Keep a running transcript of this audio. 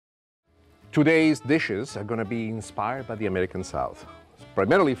Today's dishes are going to be inspired by the American South,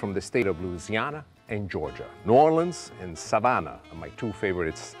 primarily from the state of Louisiana and Georgia. New Orleans and Savannah are my two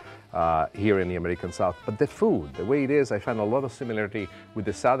favorites here in the American South. But the food, the way it is, I find a lot of similarity with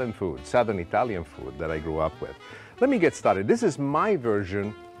the Southern food, Southern Italian food that I grew up with. Let me get started. This is my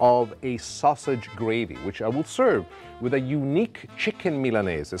version of a sausage gravy, which I will serve with a unique chicken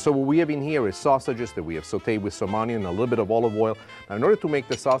Milanese. So what we have in here is sausages that we have sauteed with some onion, a little bit of olive oil. Now, in order to make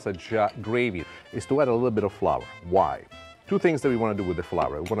the sausage gravy is to add a little bit of flour. Why? Two things that we want to do with the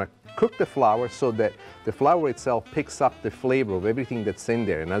flour. We want to cook the flour so that the flour itself picks up the flavor of everything that's in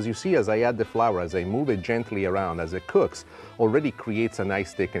there. And as you see, as I add the flour, as I move it gently around, as it cooks, already creates a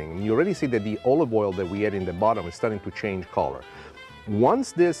nice thickening. And you already see that the olive oil that we had in the bottom is starting to change color.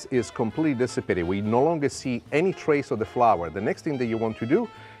 Once this is completely dissipated, we no longer see any trace of the flour. The next thing that you want to do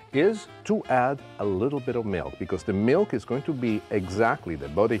is to add a little bit of milk, because the milk is going to be exactly the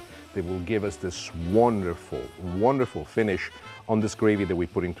body that will give us this wonderful, wonderful finish on this gravy that we're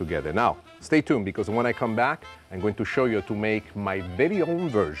putting together. Now, stay tuned, because when I come back, I'm going to show you how to make my very own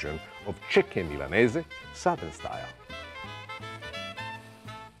version of chicken Milanese, Southern style.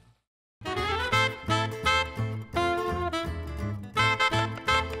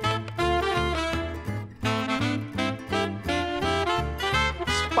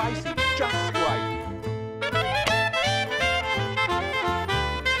 Spicy, just right.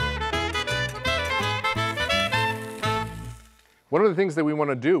 One of the things that we want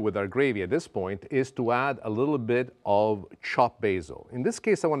to do with our gravy at this point is to add a little bit of chopped basil. In this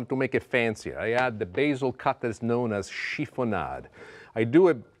case, I wanted to make it fancier. I add the basil cut that's known as chiffonade. I do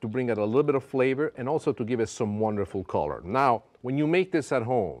it to bring out a little bit of flavor and also to give it some wonderful color. Now, when you make this at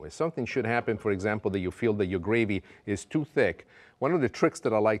home, if something should happen, for example, that you feel that your gravy is too thick, one of the tricks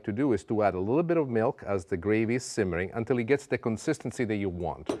that I like to do is to add a little bit of milk as the gravy is simmering until it gets the consistency that you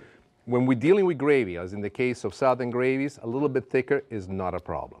want. When we're dealing with gravy, as in the case of Southern gravies, a little bit thicker is not a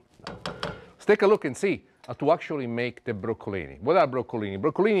problem. Let's take a look and see how to actually make the broccolini. What are broccolini?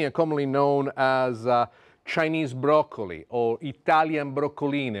 Broccolini are commonly known as Chinese broccoli or Italian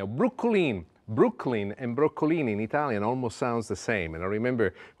broccoline or broccoline. Brooklyn and broccolini in Italian almost sounds the same. And I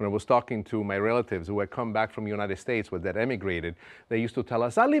remember when I was talking to my relatives who had come back from the United States when they emigrated, they used to tell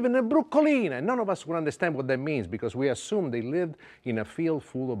us, I live in a broccolina. And none of us would understand what that means because we assumed they lived in a field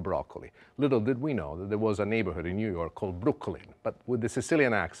full of broccoli. Little did we know that there was a neighborhood in New York called Brooklyn, but with the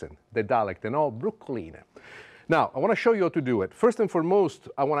Sicilian accent, the dialect and all, broccolina. Now, I want to show you how to do it. First and foremost,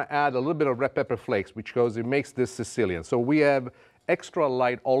 I want to add a little bit of red pepper flakes, because it makes this Sicilian. So we have extra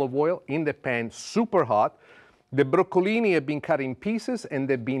light olive oil in the pan, super hot. The broccolini have been cut in pieces and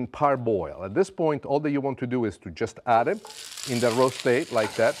they've been parboiled. At this point, all that you want to do is to just add it in the roast state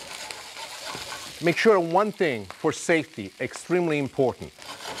like that. Make sure one thing for safety, extremely important.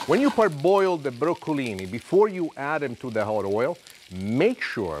 When you parboil the broccolini, before you add them to the hot oil,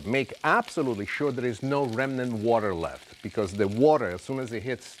 make absolutely sure there is no remnant water left, because the water, as soon as it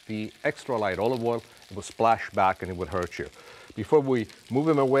hits the extra light olive oil, it will splash back and it would hurt you. Before we move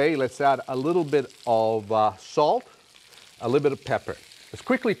them away, let's add a little bit of salt, a little bit of pepper. Let's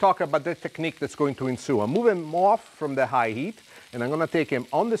quickly talk about the technique that's going to ensue. I'm moving them off from the high heat, and I'm going to take them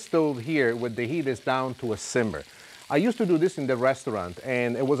on the stove here where the heat is down to a simmer. I used to do this in the restaurant,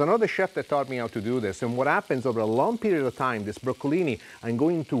 and it was another chef that taught me how to do this. And what happens over a long period of time, this broccolini, I'm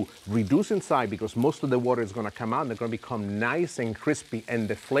going to reduce inside because most of the water is going to come out, and they're going to become nice and crispy, and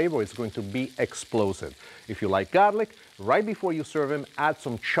the flavor is going to be explosive. If you like garlic, right before you serve them, add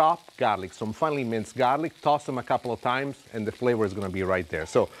some chopped garlic, some finely minced garlic, toss them a couple of times, and the flavor is going to be right there.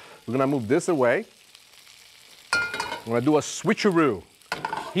 So we're going to move this away. I'm going to do a switcheroo.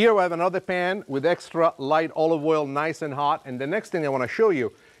 Here I have another pan with extra light olive oil, nice and hot. And the next thing I want to show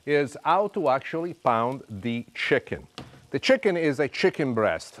you is how to actually pound the chicken. The chicken is a chicken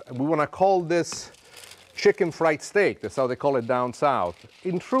breast. We want to call this chicken fried steak. That's how they call it down south.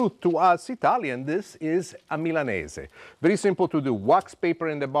 In truth, to us Italian, this is a Milanese. Very simple to do. Wax paper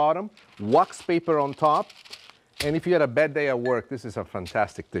in the bottom, wax paper on top. And if you had a bad day at work, this is a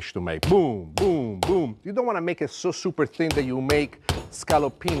fantastic dish to make. Boom, boom, boom. You don't want to make it so super thin that you make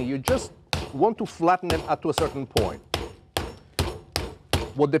scallopini. You just want to flatten it up to a certain point.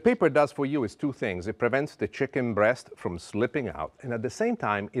 What the paper does for you is two things. It prevents the chicken breast from slipping out, and at the same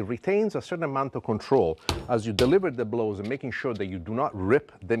time, it retains a certain amount of control as you deliver the blows and making sure that you do not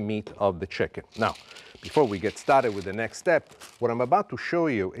rip the meat of the chicken. Now, before we get started with the next step, what I'm about to show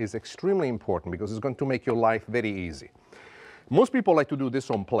you is extremely important because it's going to make your life very easy. Most people like to do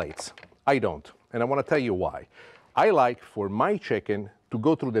this on plates. I don't, and I want to tell you why. I like for my chicken to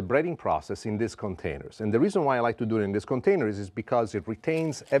go through the breading process in these containers. And the reason why I like to do it in these containers is because it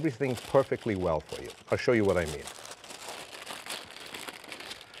retains everything perfectly well for you. I'll show you what I mean.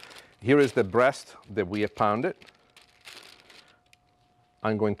 Here is the breast that we have pounded.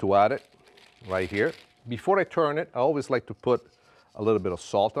 I'm going to add it right here. Before I turn it, I always like to put a little bit of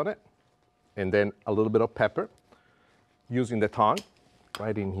salt on it and then a little bit of pepper. Using the tongue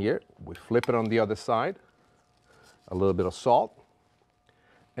right in here, we flip it on the other side, a little bit of salt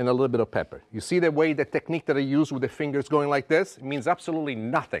and a little bit of pepper. You see the way, the technique that I use with the fingers going like this? It means absolutely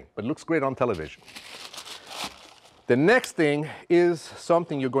nothing, but looks great on television. The next thing is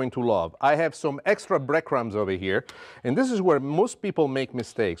something you're going to love. I have some extra breadcrumbs over here, and this is where most people make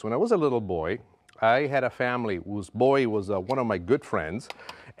mistakes. When I was a little boy, I had a family whose boy was one of my good friends,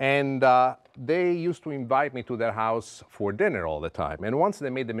 and they used to invite me to their house for dinner all the time. And once they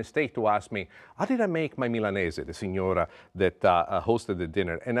made the mistake to ask me, how did I make my Milanese, the signora that hosted the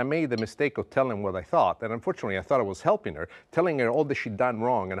dinner? And I made the mistake of telling what I thought. And unfortunately, I thought I was helping her, telling her all that she'd done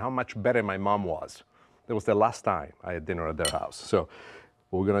wrong and how much better my mom was. That was the last time I had dinner at their house. So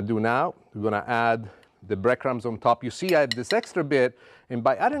what we're going to do now, we're going to add the breadcrumbs on top. You see, I have this extra bit, and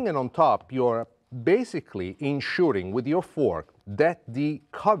by adding it on top, you're basically ensuring with your fork that the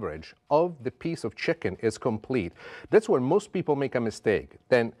coverage of the piece of chicken is complete. That's where most people make a mistake.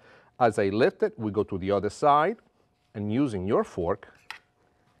 Then as I lift it, we go to the other side, and using your fork,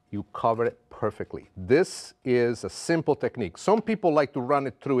 you cover it perfectly. This is a simple technique. Some people like to run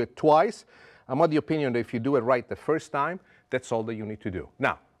it through it twice. I'm of the opinion that if you do it right the first time, that's all that you need to do.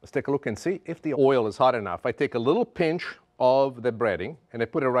 Now, let's take a look and see if the oil is hot enough. I take a little pinch of the breading and I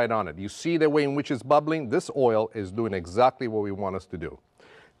put it right on it. You see the way in which it's bubbling? This oil is doing exactly what we want us to do.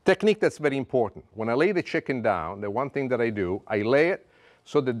 Technique that's very important. When I lay the chicken down, the one thing that I do, I lay it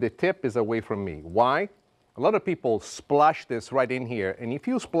so that the tip is away from me. Why? A lot of people splash this right in here, and if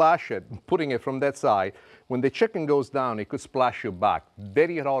you splash it, putting it from that side, when the chicken goes down, it could splash you back.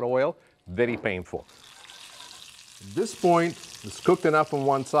 Very hot oil, very painful. At this point, it's cooked enough on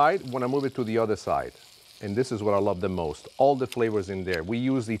one side. When I move it to the other side, and this is what I love the most, all the flavors in there. We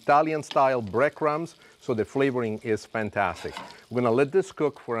use Italian-style breadcrumbs, so the flavoring is fantastic. We're gonna let this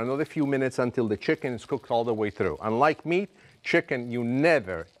cook for another few minutes until the chicken is cooked all the way through. Unlike meat, chicken, you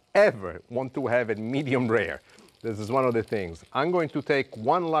never, ever want to have it medium rare. This is one of the things. I'm going to take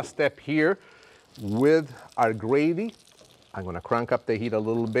one last step here with our gravy. I'm going to crank up the heat a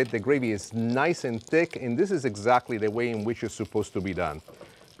little bit. The gravy is nice and thick, and this is exactly the way in which it's supposed to be done.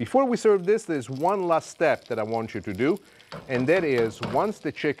 Before we serve this, there's one last step that I want you to do, and that is once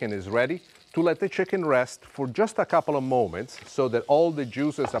the chicken is ready, to let the chicken rest for just a couple of moments so that all the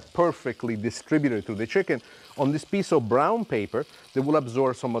juices are perfectly distributed to the chicken on this piece of brown paper that will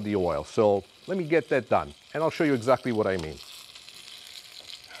absorb some of the oil. So let me get that done, and I'll show you exactly what I mean.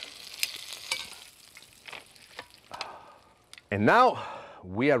 And now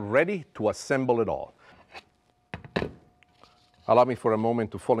we are ready to assemble it all. Allow me for a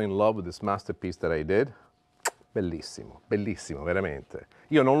moment to fall in love with this masterpiece that I did. Bellissimo, bellissimo, veramente.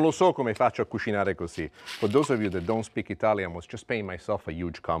 Io non lo so come faccio a cucinare così. For those of you that don't speak Italian, I was just paying myself a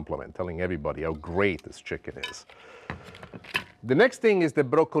huge compliment, telling everybody how great this chicken is. The next thing is the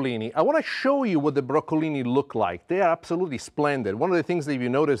broccolini. I want to show you what the broccolini look like. They are absolutely splendid. One of the things that you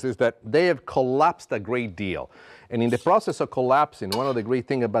notice is that they have collapsed a great deal. And in the process of collapsing, one of the great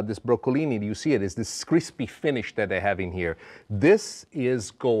things about this broccolini, you see it, is this crispy finish that they have in here. This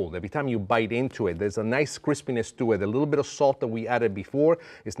is gold. Every time you bite into it, there's a nice crispiness to it. A little bit of salt that we added before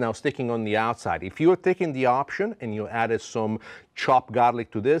is now sticking on the outside. If you're taking the option and you added some chopped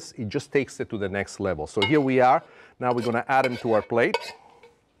garlic to this, it just takes it to the next level. So here we are. Now we're going to add them to our plate.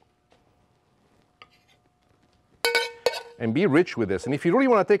 And be rich with this. And if you really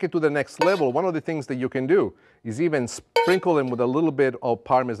want to take it to the next level, one of the things that you can do is even sprinkle them with a little bit of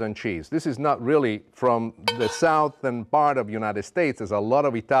Parmesan cheese. This is not really from the southern part of the United States. There's a lot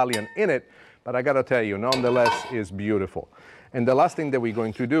of Italian in it, but I got to tell you, nonetheless, it's beautiful. And the last thing that we're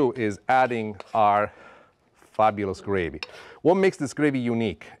going to do is adding our fabulous gravy. What makes this gravy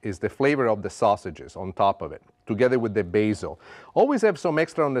unique is the flavor of the sausages on top of it, together with the basil. Always have some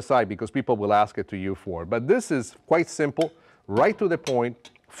extra on the side because people will ask it to you for. But this is quite simple, right to the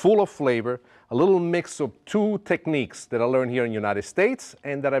point, full of flavor, a little mix of two techniques that I learned here in the United States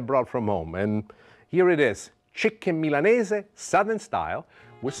and that I brought from home. And here it is, chicken Milanese, Southern style,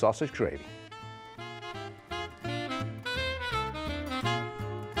 with sausage gravy.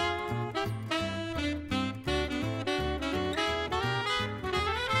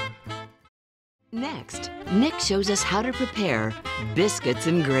 Next, Nick shows us how to prepare biscuits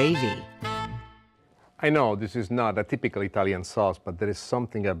and gravy. I know this is not a typical Italian sauce, but there is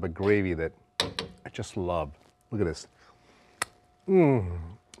something about gravy that I just love. Look at this.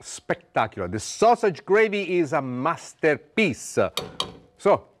 Spectacular. The sausage gravy is a masterpiece.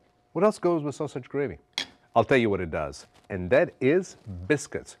 So, what else goes with sausage gravy? I'll tell you what it does, and that is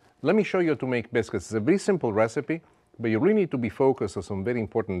biscuits. Let me show you how to make biscuits. It's a very simple recipe, but you really need to be focused on some very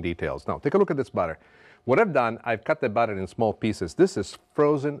important details. Now, take a look at this butter. What I've done, I've cut the butter in small pieces. This is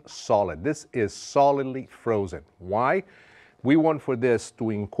frozen solid. This is solidly frozen. Why? We want for this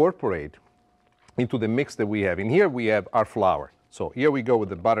to incorporate into the mix that we have. In here we have our flour. So here we go with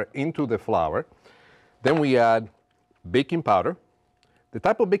the butter into the flour. Then we add baking powder. The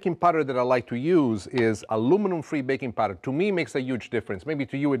type of baking powder that I like to use is aluminum-free baking powder. To me, it makes a huge difference. Maybe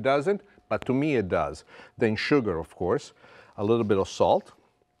to you it doesn't, but to me it does. Then sugar, of course, a little bit of salt.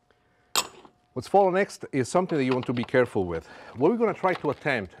 What's followed next is something that you want to be careful with. What we're going to try to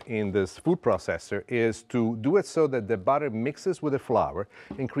attempt in this food processor is to do it so that the butter mixes with the flour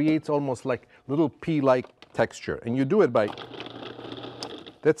and creates almost like little pea-like texture. And you do it by,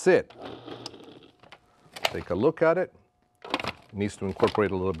 that's it. Take a look at it. It needs to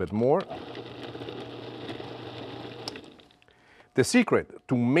incorporate a little bit more. The secret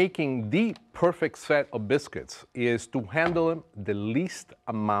to making the perfect set of biscuits is to handle them the least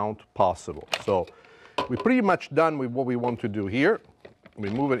amount possible. So we're pretty much done with what we want to do here. We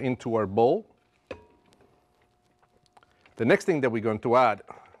move it into our bowl. The next thing that we're going to add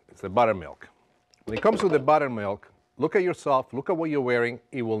is the buttermilk. When it comes to the buttermilk, look at yourself, look at what you're wearing.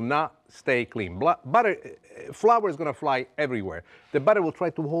 It will not stay clean. Flour is going to fly everywhere. The butter will try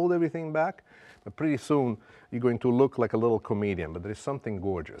to hold everything back, but pretty soon you're going to look like a little comedian. But there is something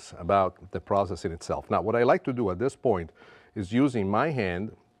gorgeous about the process in itself. Now, what I like to do at this point is using my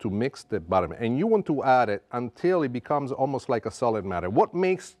hand to mix the buttermilk. And you want to add it until it becomes almost like a solid matter. What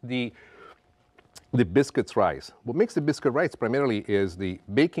makes the biscuits rise? What makes the biscuit rise primarily is the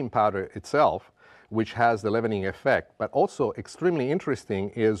baking powder itself, which has the leavening effect, but also extremely interesting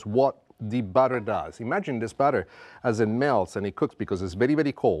is what the butter does. Imagine this butter as it melts and it cooks because it's very,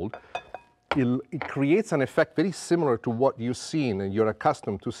 very cold. It creates an effect very similar to what you've seen and you're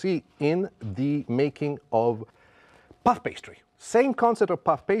accustomed to see in the making of puff pastry. Same concept of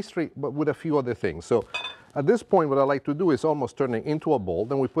puff pastry, but with a few other things. So at this point, what I like to do is almost turn it into a ball.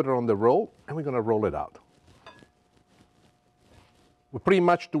 Then we put it on the roll and we're gonna roll it out. We're pretty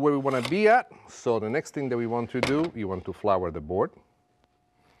much to where we want to be at. So the next thing that we want to do, you want to flour the board.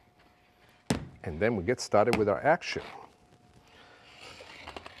 And then we get started with our action.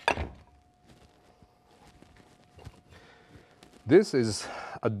 This is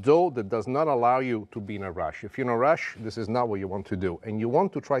a dough that does not allow you to be in a rush. If you're in a rush, this is not what you want to do. And you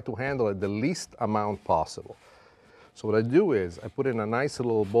want to try to handle it the least amount possible. So what I do is I put it in a nice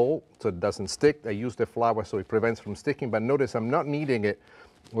little bowl so it doesn't stick. I use the flour so it prevents from sticking, but notice I'm not kneading it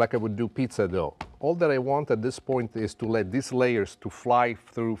like I would do pizza dough. All that I want at this point is to let these layers to fly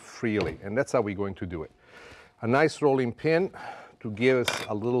through freely, and that's how we're going to do it. A nice rolling pin to give us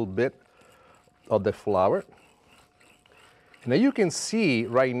a little bit of the flour. Now you can see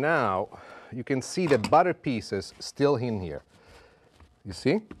right now, you can see the butter pieces still in here. You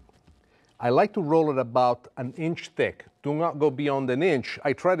see? I like to roll it about an inch thick. Do not go beyond an inch.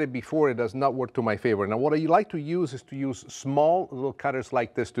 I tried it before, it does not work to my favor. Now what I like to use is to use small little cutters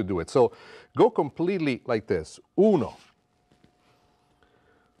like this to do it. So go completely like this. Uno,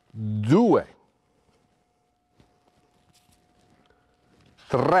 due,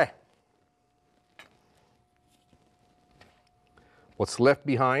 tre. What's left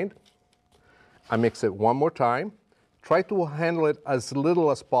behind, I mix it one more time. Try to handle it as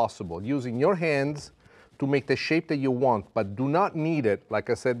little as possible, using your hands to make the shape that you want, but do not knead it,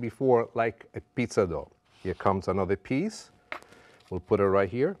 like I said before, like a pizza dough. Here comes another piece. We'll put it right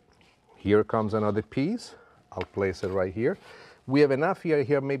here. Here comes another piece. I'll place it right here. We have enough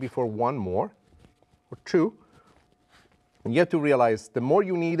here maybe for one more or two. And you have to realize the more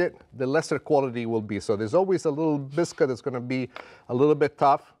you knead it, the lesser quality will be. So there's always a little biscuit that's going to be a little bit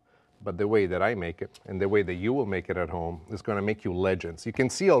tough. But the way that I make it and the way that you will make it at home is going to make you legends. You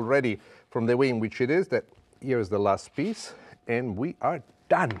can see already from the way in which it is that here is the last piece and we are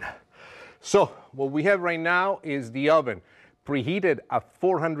done. So what we have right now is the oven preheated at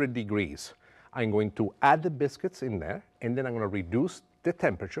 400 degrees. I'm going to add the biscuits in there and then I'm going to reduce the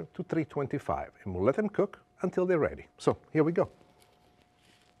temperature to 325 and we'll let them cook until they're ready. So here we go.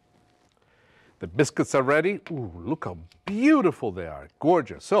 The biscuits are ready. Ooh, look how beautiful they are.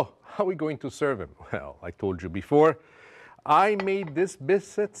 Gorgeous. So, how are we going to serve them? Well, I told you before, I made these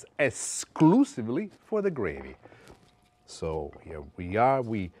biscuits exclusively for the gravy. So, here we are.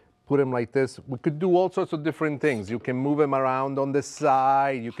 We put them like this. We could do all sorts of different things. You can move them around on the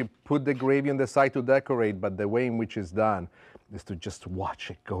side. You can put the gravy on the side to decorate, but the way in which it's done is to just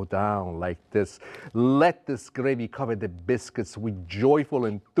watch it go down like this. Let this gravy cover the biscuits with joyful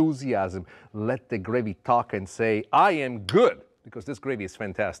enthusiasm. Let the gravy talk and say, I am good, because this gravy is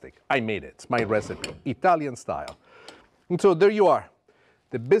fantastic. I made it. It's my recipe, Italian style. And so there you are.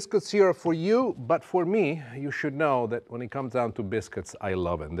 The biscuits here are for you, but for me, you should know that when it comes down to biscuits, I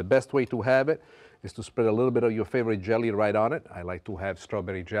love it. The best way to have it is to spread a little bit of your favorite jelly right on it. I like to have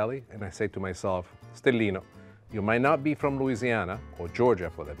strawberry jelly, and I say to myself, Stellino, you might not be from Louisiana, or Georgia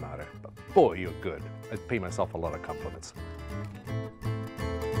for that matter, but boy, you're good. I pay myself a lot of compliments.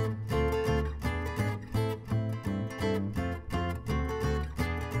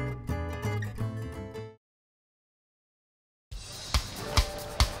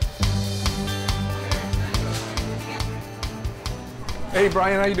 Hey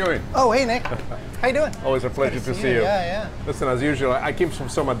Brian, how you doing? Oh, hey Nick. How you doing? Always a pleasure to see you. Yeah. Listen, as usual, I came from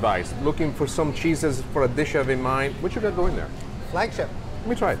some advice. Looking for some cheeses for a dish I have in mind. What you got going there? Flagship. Let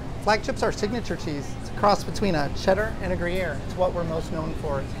me try it. Flagship's our signature cheese. It's a cross between a cheddar and a Gruyere. It's what we're most known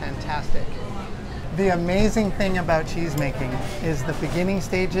for. It's fantastic. The amazing thing about cheese making is the beginning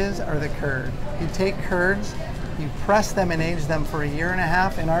stages are the curd. You take curds, you press them and age them for 1.5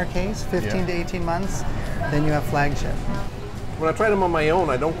 years, in our case, 15 to 18 months, then you have Flagship. When I try them on my own,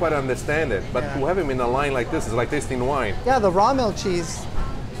 I don't quite understand it, but to have them in a line like this is like tasting wine. Yeah, the raw milk cheese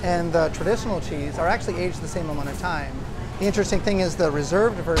and the traditional cheese are actually aged the same amount of time. The interesting thing is the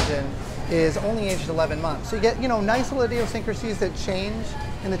reserved version is only aged 11 months. So you get, nice little idiosyncrasies that change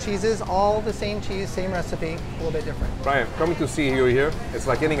in the cheeses, all the same cheese, same recipe, a little bit different. Brian, coming to see you here, it's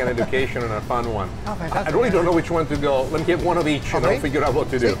like getting an education and a fun one. Oh, fantastic. I really don't know which one to go. Let me get one of each and I'll figure out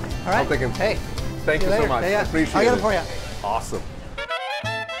what to do. All right. I'll take them. Hey. Thank you so much. Yeah. I appreciate it. I'll get them for you. Awesome.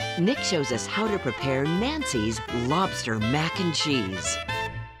 Nick shows us how to prepare Nanci's lobster mac and cheese.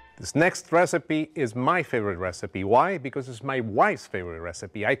 This next recipe is my favorite recipe. Why? Because it's my wife's favorite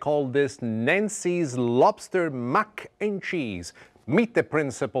recipe. I call this Nanci's lobster mac and cheese. Meet the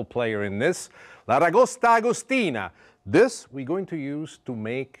principal player in this, La Ragosta Agostina. This we're going to use to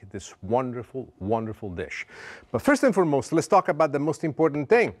make this wonderful, wonderful dish. But first and foremost, let's talk about the most important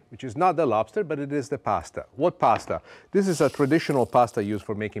thing, which is not the lobster, but it is the pasta. What pasta? This is a traditional pasta used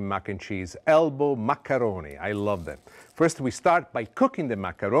for making mac and cheese, elbow macaroni. I love them. First, we start by cooking the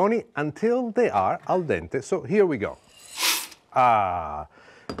macaroni until they are al dente. So here we go.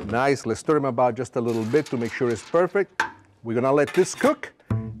 Nice. Let's stir them about just a little bit to make sure it's perfect. We're gonna let this cook,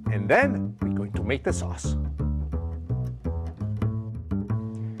 and then we're going to make the sauce.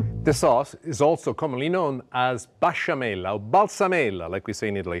 The sauce is also commonly known as basciamella or balsamella, like we say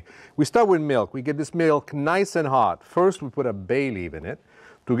in Italy. We start with milk. We get this milk nice and hot. First, we put a bay leaf in it.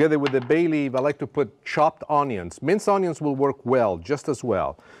 Together with the bay leaf, I like to put chopped onions. Minced onions will work well, just as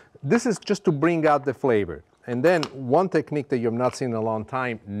well. This is just to bring out the flavor. And then one technique that you have not seen in a long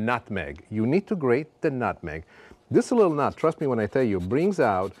time, nutmeg. You need to grate the nutmeg. This little nut, trust me when I tell you, brings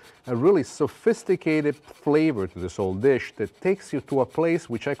out a really sophisticated flavor to this whole dish that takes you to a place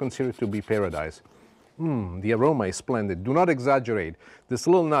which I consider to be paradise. The aroma is splendid. Do not exaggerate. This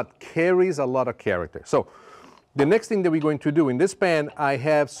little nut carries a lot of character. So the next thing that we're going to do, in this pan, I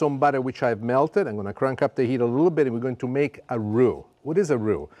have some butter which I've melted. I'm going to crank up the heat a little bit, and we're going to make a roux. What is a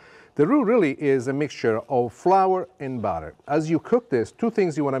roux? The roux really is a mixture of flour and butter. As you cook this, two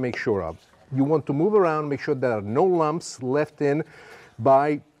things you want to make sure of. You want to move around, make sure there are no lumps left in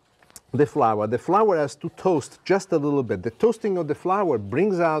by the flour. The flour has to toast just a little bit. The toasting of the flour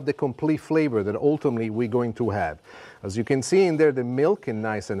brings out the complete flavor that ultimately we're going to have. As you can see in there, the milk is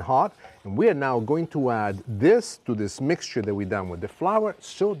nice and hot, and we are now going to add this to this mixture that we've done with the flour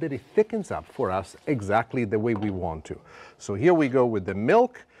so that it thickens up for us exactly the way we want to. So here we go with the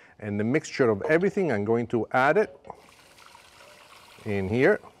milk and the mixture of everything. I'm going to add it in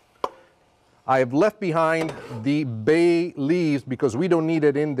here. I have left behind the bay leaves because we don't need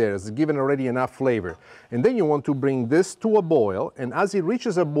it in there. It's given already enough flavor. And then you want to bring this to a boil. And as it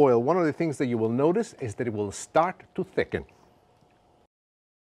reaches a boil, one of the things that you will notice is that it will start to thicken.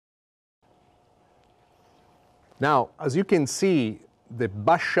 Now, as you can see, the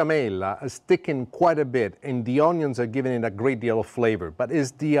basciamella has thickened quite a bit, and the onions are giving it a great deal of flavor. But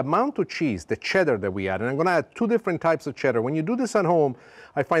it's the amount of cheese, the cheddar that we add, and I'm going to add two different types of cheddar. When you do this at home,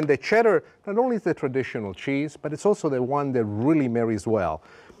 I find that cheddar not only is the traditional cheese, but it's also the one that really marries well.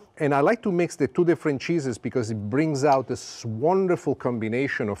 And I like to mix the two different cheeses because it brings out this wonderful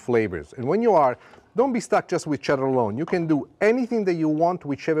combination of flavors. And when you are, don't be stuck just with cheddar alone. You can do anything that you want,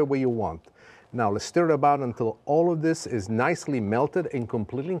 whichever way you want. Now let's stir it about until all of this is nicely melted and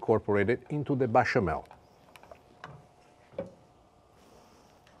completely incorporated into the bechamel.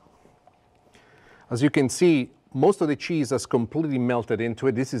 As you can see, most of the cheese has completely melted into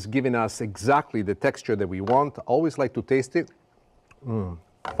it. This is giving us exactly the texture that we want. I always like to taste it.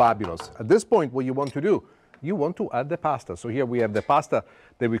 Fabulous. At this point, what you want to do, you want to add the pasta. So here we have the pasta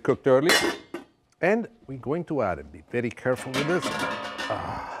that we cooked earlier, and we're going to add it. Be very careful with this.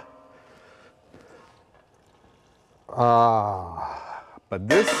 But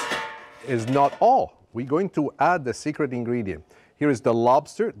this is not all. We're going to add the secret ingredient. Here is the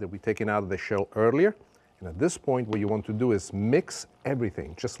lobster that we taken out of the shell earlier. And at this point, what you want to do is mix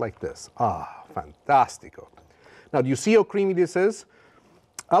everything just like this. Fantastico. Now, do you see how creamy this is?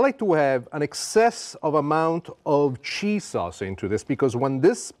 I like to have an excess of amount of cheese sauce into this, because when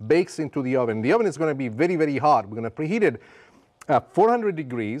this bakes into the oven is going to be very, very hot. We're going to preheat it at 400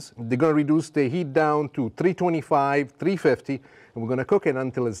 degrees. They're going to reduce the heat down to 325, 350, and we're going to cook it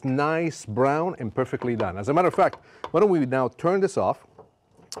until it's nice, brown, and perfectly done. As a matter of fact, why don't we now turn this off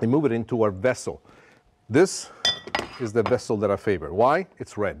and move it into our vessel. This is the vessel that I favor. Why?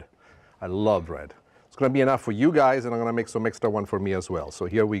 It's red. I love red. It's going to be enough for you guys, and I'm going to make some extra one for me as well. So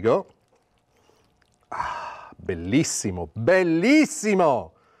here we go. Bellissimo,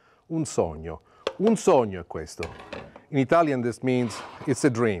 bellissimo! Un sogno è questo. In Italian, this means it's a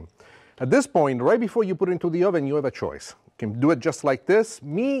dream. At this point, right before you put it into the oven, you have a choice. You can do it just like this.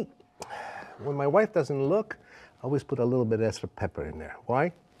 Me, when my wife doesn't look, I always put a little bit extra pepper in there.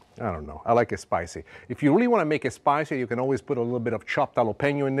 Why? I don't know. I like it spicy. If you really want to make it spicy, you can always put a little bit of chopped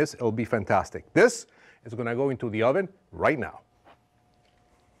jalapeno in this. It'll be fantastic. This is going to go into the oven right now.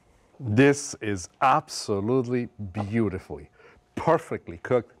 This is absolutely beautifully, perfectly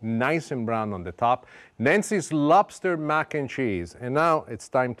cooked, nice and brown on the top. Nanci's lobster mac and cheese. And now it's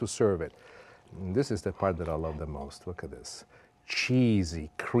time to serve it. And this is the part that I love the most. Look at this.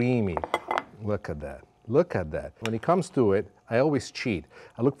 Cheesy, creamy. Look at that. Look at that. When it comes to it, I always cheat.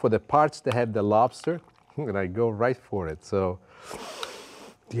 I look for the parts that have the lobster, and I go right for it. So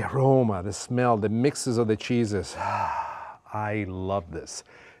the aroma, the smell, the mixes of the cheeses. I love this.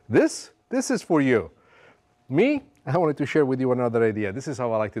 This is for you. Me, I wanted to share with you another idea. This is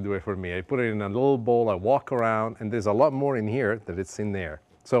how I like to do it for me. I put it in a little bowl, I walk around, and there's a lot more in here than it's in there.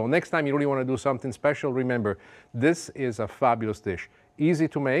 So next time you really want to do something special, remember, this is a fabulous dish. Easy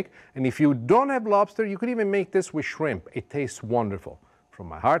to make, and if you don't have lobster, you could even make this with shrimp. It tastes wonderful. From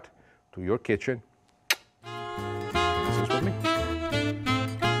my heart to your kitchen. This is with me.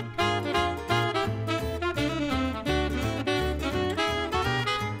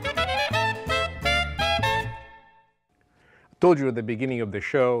 I told you at the beginning of the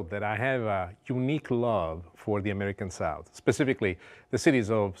show that I have a unique love for the American South, specifically the cities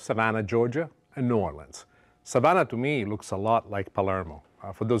of Savannah, Georgia, and New Orleans. Savannah, to me, looks a lot like Palermo.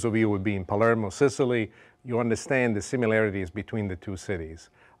 For those of you who would be in Palermo, Sicily, you understand the similarities between the two cities.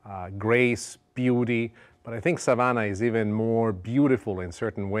 Grace, beauty, but I think Savannah is even more beautiful in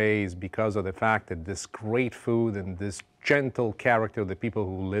certain ways because of the fact that this great food and this gentle character of the people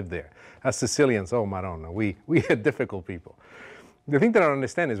who live there. As Sicilians, oh, Madonna, we are difficult people. The thing that I don't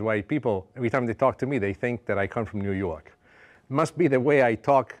understand is why people, every time they talk to me, they think that I come from New York. It must be the way I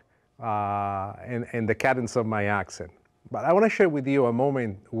talk and the cadence of my accent. But I want to share with you a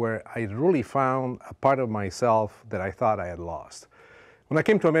moment where I really found a part of myself that I thought I had lost. When I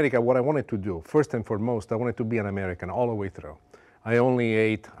came to America, what I wanted to do, first and foremost, I wanted to be an American all the way through. I only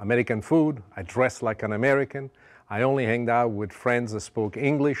ate American food, I dressed like an American, I only hanged out with friends that spoke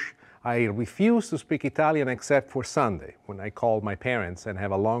English. I refused to speak Italian except for Sunday, when I called my parents and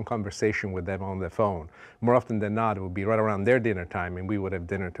have a long conversation with them on the phone. More often than not, it would be right around their dinner time and we would have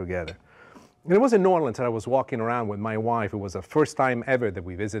dinner together. And it was in New Orleans that I was walking around with my wife. It was the first time ever that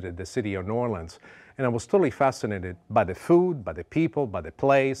we visited the city of New Orleans. And I was totally fascinated by the food, by the people, by the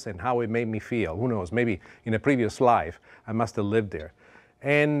place, and how it made me feel. Who knows, maybe in a previous life, I must have lived there.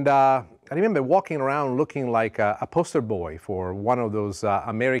 And I remember walking around looking like a poster boy for one of those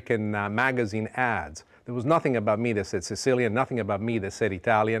American magazine ads. There was nothing about me that said Sicilian, nothing about me that said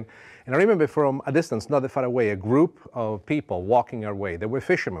Italian. And I remember from a distance, not that far away, a group of people walking our way. They were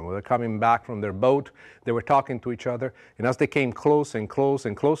fishermen. They were coming back from their boat. They were talking to each other. And as they came close and close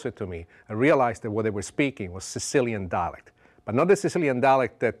and closer to me, I realized that what they were speaking was Sicilian dialect. But not the Sicilian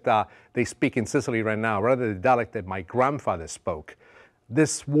dialect that they speak in Sicily right now, rather the dialect that my grandfather spoke.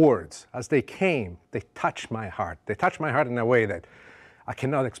 These words, as they came, they touched my heart. They touched my heart in a way that I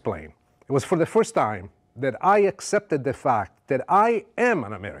cannot explain. It was for the first time that I accepted the fact that I am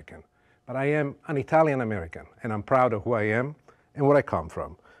an American, but I am an Italian American, and I'm proud of who I am and where I come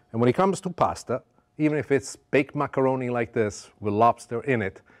from. And when it comes to pasta, even if it's baked macaroni like this with lobster in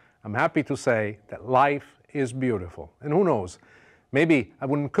it, I'm happy to say that life is beautiful. And who knows, maybe I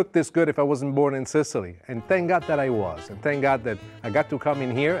wouldn't cook this good if I wasn't born in Sicily. And thank God that I was. And thank God that I got to come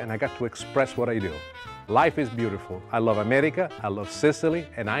in here and I got to express what I do. Life is beautiful. I love America, I love Sicily,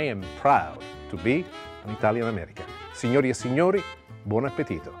 and I am proud to be an Italian American. Signori e signori, buon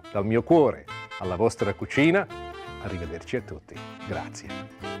appetito. Dal mio cuore alla vostra cucina. Arrivederci a tutti. Grazie.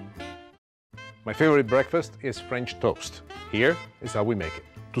 My favorite breakfast is French toast. Here is how we make it.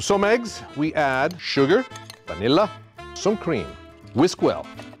 To some eggs, we add sugar, vanilla, some cream. Whisk well.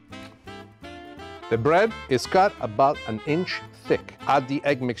 The bread is cut about an inch thick. Add the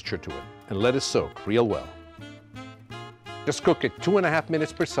egg mixture to it and let it soak real well. Just cook it 2.5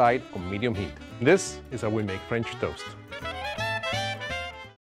 minutes per side on medium heat. This is how we make French toast.